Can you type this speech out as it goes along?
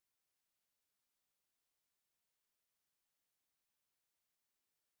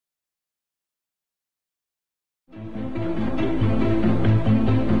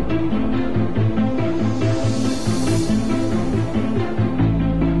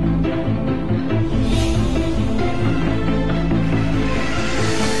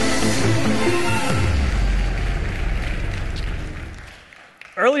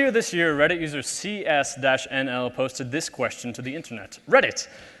Earlier this year, Reddit user CS-NL posted this question to the internet. Reddit,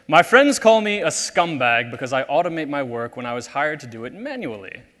 my friends call me a scumbag because I automate my work when I was hired to do it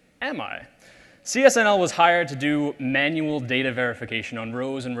manually. Am I? CSNL was hired to do manual data verification on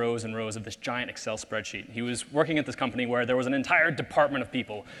rows and rows and rows of this giant Excel spreadsheet. He was working at this company where there was an entire department of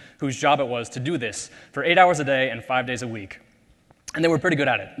people whose job it was to do this for 8 hours a day and 5 days a week. And they were pretty good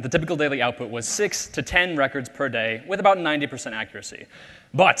at it. The typical daily output was 6 to 10 records per day with about 90% accuracy.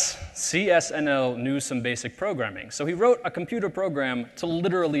 But CSNL knew some basic programming, so he wrote a computer program to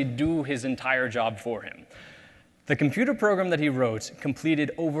literally do his entire job for him. The computer program that he wrote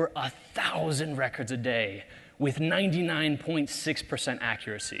completed over 1,000 records a day with 99.6%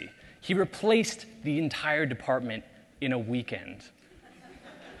 accuracy. He replaced the entire department in a weekend.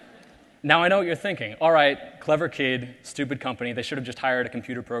 Now, I know what you're thinking. All right, clever kid, stupid company, they should have just hired a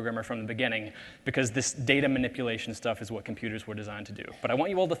computer programmer from the beginning because this data manipulation stuff is what computers were designed to do. But I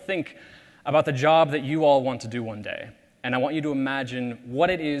want you all to think about the job that you all want to do one day. And I want you to imagine what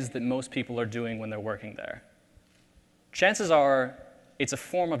it is that most people are doing when they're working there. Chances are it's a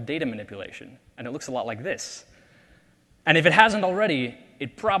form of data manipulation, and it looks a lot like this. And if it hasn't already,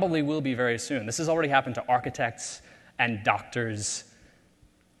 it probably will be very soon. This has already happened to architects and doctors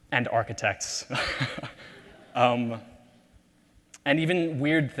and architects, and even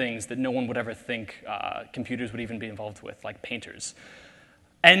weird things that no one would ever think computers would even be involved with, like painters.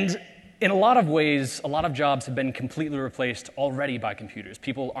 And in a lot of ways, a lot of jobs have been completely replaced already by computers.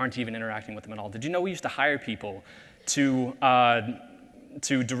 People aren't even interacting with them at all. Did you know we used to hire people to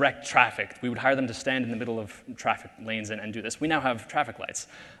direct traffic? We would hire them to stand in the middle of traffic lanes and do this. We now have traffic lights.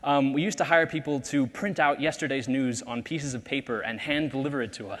 We used to hire people to print out yesterday's news on pieces of paper and hand deliver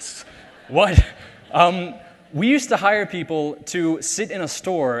it to us. What? We used to hire people to sit in a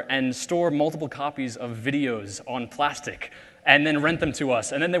store and store multiple copies of videos on plastic and then rent them to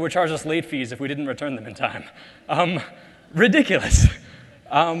us, and then they would charge us late fees if we didn't return them in time. Ridiculous.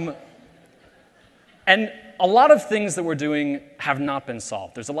 And a lot of things that we're doing have not been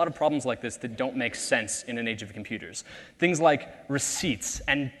solved. There's a lot of problems like this that don't make sense in an age of computers. Things like receipts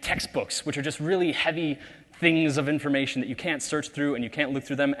and textbooks, which are just really heavy things of information that you can't search through and you can't look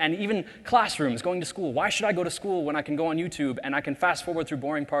through them, and even classrooms, going to school. Why should I go to school when I can go on YouTube and I can fast forward through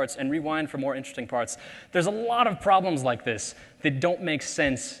boring parts and rewind for more interesting parts? There's a lot of problems like this that don't make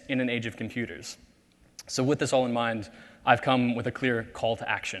sense in an age of computers. So with this all in mind, I've come with a clear call to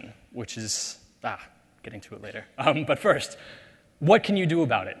action, which is, getting to it later. But first, what can you do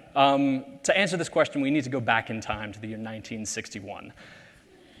about it? To answer this question, we need to go back in time to the year 1961.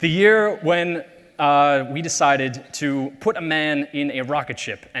 The year when we decided to put a man in a rocket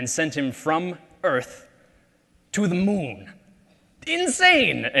ship and send him from Earth to the moon.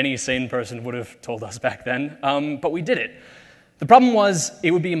 Insane! Any sane person would have told us back then, but we did it. The problem was it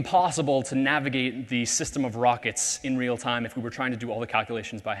would be impossible to navigate the system of rockets in real time if we were trying to do all the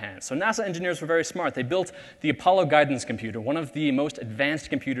calculations by hand. So NASA engineers were very smart. They built the Apollo guidance computer, one of the most advanced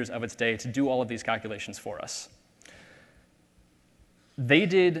computers of its day, to do all of these calculations for us. They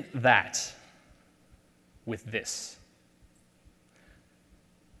did that with this.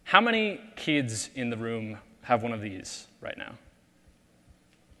 How many kids in the room have one of these right now?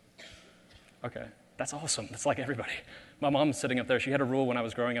 Okay, that's awesome. That's like everybody. My mom's sitting up there. She had a rule when I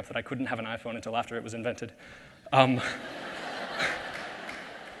was growing up that I couldn't have an iPhone until after it was invented.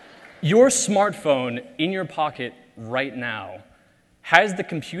 Your smartphone in your pocket right now has the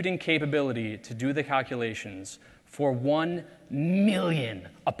computing capability to do the calculations for 1 million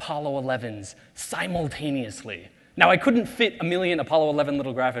Apollo 11s simultaneously. Now, I couldn't fit 1 million Apollo 11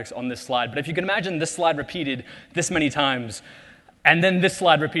 little graphics on this slide, but if you can imagine this slide repeated this many times, and then this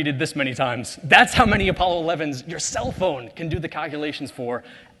slide repeated this many times, that's how many Apollo 11s your cell phone can do the calculations for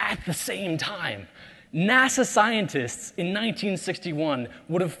at the same time. NASA scientists in 1961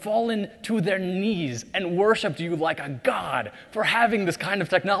 would have fallen to their knees and worshipped you like a god for having this kind of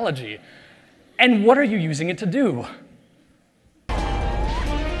technology. And what are you using it to do?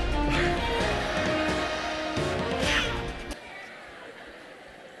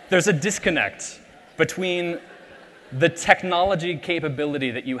 There's a disconnect between the technology capability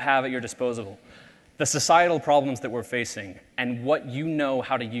that you have at your disposal, the societal problems that we're facing, and what you know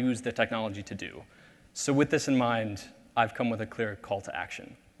how to use the technology to do. So with this in mind, I've come with a clear call to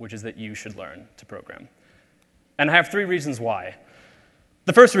action, which is that you should learn to program. And I have 3 reasons why.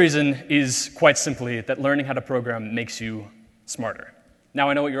 The first reason is quite simply that learning how to program makes you smarter. Now,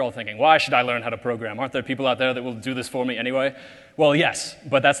 I know what you're all thinking. Why should I learn how to program? Aren't there people out there that will do this for me anyway? Well, yes,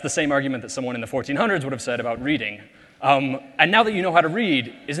 but that's the same argument that someone in the 1400s would have said about reading. And now that you know how to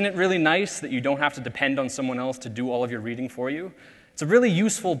read, isn't it really nice that you don't have to depend on someone else to do all of your reading for you? It's a really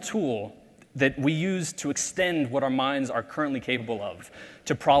useful tool that we use to extend what our minds are currently capable of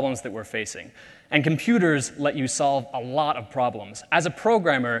to problems that we're facing. And computers let you solve a lot of problems. As a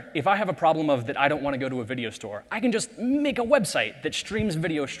programmer, if I have a problem of that I don't want to go to a video store, I can just make a website that streams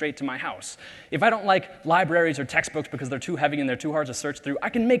video straight to my house. If I don't like libraries or textbooks because they're too heavy and they're too hard to search through, I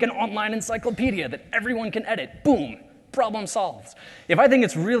can make an online encyclopedia that everyone can edit. Boom, problem solved. If I think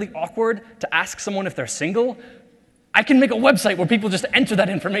it's really awkward to ask someone if they're single, I can make a website where people just enter that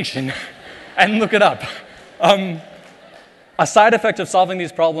information and look it up. A side effect of solving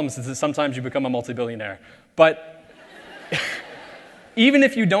these problems is that sometimes you become a multi-billionaire. But even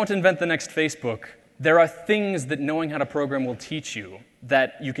if you don't invent the next Facebook, there are things that knowing how to program will teach you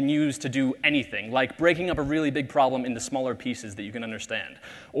that you can use to do anything, like breaking up a really big problem into smaller pieces that you can understand,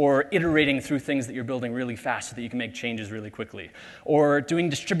 or iterating through things that you're building really fast so that you can make changes really quickly, or doing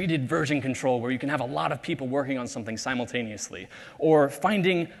distributed version control where you can have a lot of people working on something simultaneously, or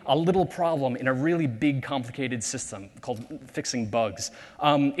finding a little problem in a really big, complicated system called fixing bugs.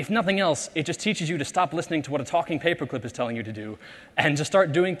 If nothing else, it just teaches you to stop listening to what a talking paperclip is telling you to do and to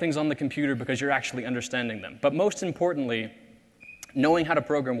start doing things on the computer because you're actually understanding them. But most importantly, knowing how to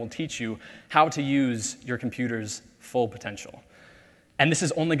program will teach you how to use your computer's full potential. And this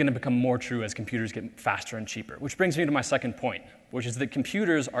is only going to become more true as computers get faster and cheaper, which brings me to my second point, which is that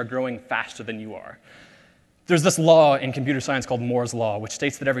computers are growing faster than you are. There's this law in computer science called Moore's Law, which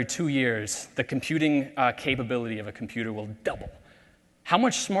states that every 2 years, the computing capability of a computer will double. How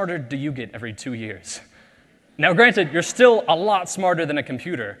much smarter do you get every 2 years? Now, granted, you're still a lot smarter than a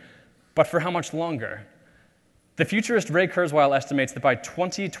computer, but for how much longer? The futurist Ray Kurzweil estimates that by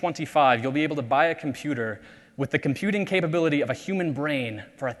 2025, you'll be able to buy a computer with the computing capability of a human brain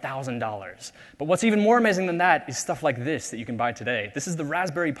for $1,000. But what's even more amazing than that is stuff like this that you can buy today. This is the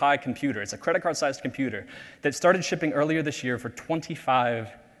Raspberry Pi computer. It's a credit card-sized computer that started shipping earlier this year for $25.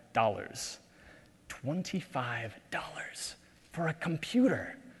 $25 for a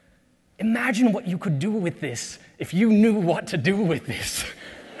computer. Imagine what you could do with this if you knew what to do with this.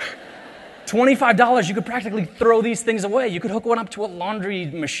 $25, you could practically throw these things away. You could hook one up to a laundry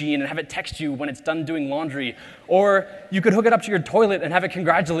machine and have it text you when it's done doing laundry. Or you could hook it up to your toilet and have it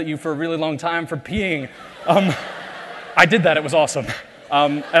congratulate you for a really long time for peeing. I did that. It was awesome.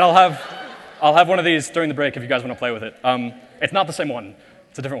 And I'll have one of these during the break if you guys want to play with it. It's not the same one.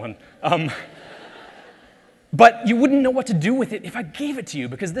 It's a different one. But you wouldn't know what to do with it if I gave it to you,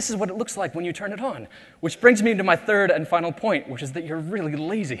 because this is what it looks like when you turn it on. Which brings me to my third and final point, which is that you're really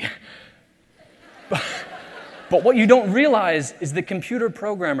lazy. But what you don't realize is that computer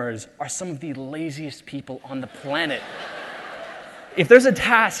programmers are some of the laziest people on the planet. If there's a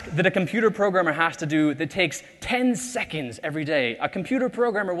task that a computer programmer has to do that takes 10 seconds every day, a computer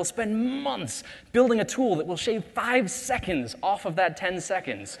programmer will spend months building a tool that will shave 5 seconds off of that 10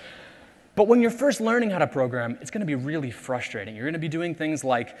 seconds. But when you're first learning how to program, it's going to be really frustrating. You're going to be doing things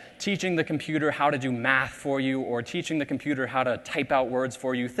like teaching the computer how to do math for you, or teaching the computer how to type out words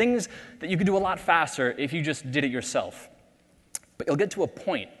for you, things that you could do a lot faster if you just did it yourself. But you'll get to a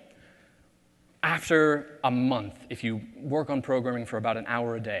point after a month, if you work on programming for about an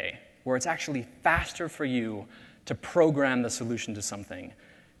hour a day, where it's actually faster for you to program the solution to something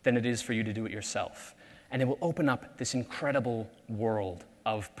than it is for you to do it yourself. And it will open up this incredible world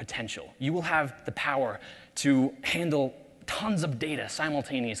of potential. You will have the power to handle tons of data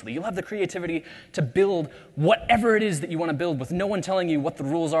simultaneously. You'll have the creativity to build whatever it is that you want to build with no one telling you what the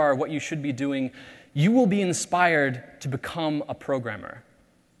rules are or what you should be doing. You will be inspired to become a programmer.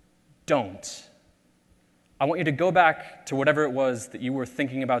 Don't. I want you to go back to whatever it was that you were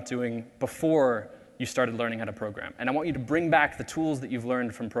thinking about doing before you started learning how to program. And I want you to bring back the tools that you've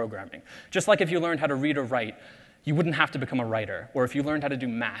learned from programming. Just like if you learned how to read or write, you wouldn't have to become a writer. Or if you learned how to do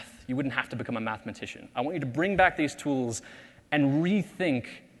math, you wouldn't have to become a mathematician. I want you to bring back these tools and rethink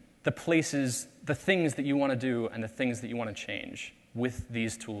the places, the things that you want to do and the things that you want to change with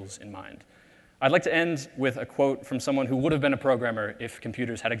these tools in mind. I'd like to end with a quote from someone who would have been a programmer if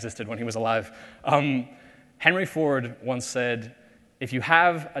computers had existed when he was alive. Henry Ford once said, "If you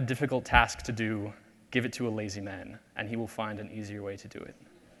have a difficult task to do, give it to a lazy man, and he will find an easier way to do it."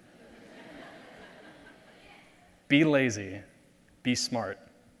 Be lazy, be smart,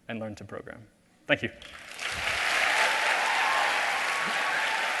 and learn to program. Thank you.